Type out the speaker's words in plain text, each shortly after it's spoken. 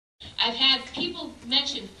I've had people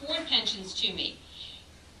mention Ford pensions to me.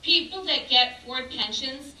 People that get Ford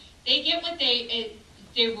pensions, they get what they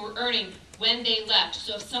were earning when they left.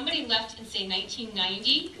 So if somebody left in, say,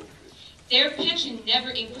 1990, their pension never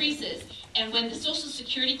increases. And when the Social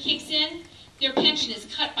Security kicks in, their pension is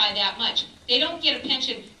cut by that much. They don't get a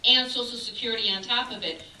pension and Social Security on top of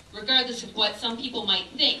it, regardless of what some people might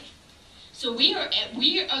think. So we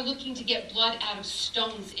are looking to get blood out of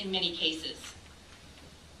stones in many cases.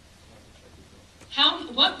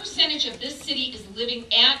 What percentage of this city is living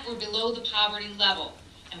at or below the poverty level?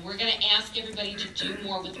 And we're going to ask everybody to do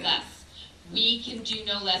more with less. We can do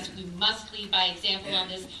no less. We must lead by example on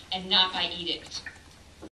this and not by edict.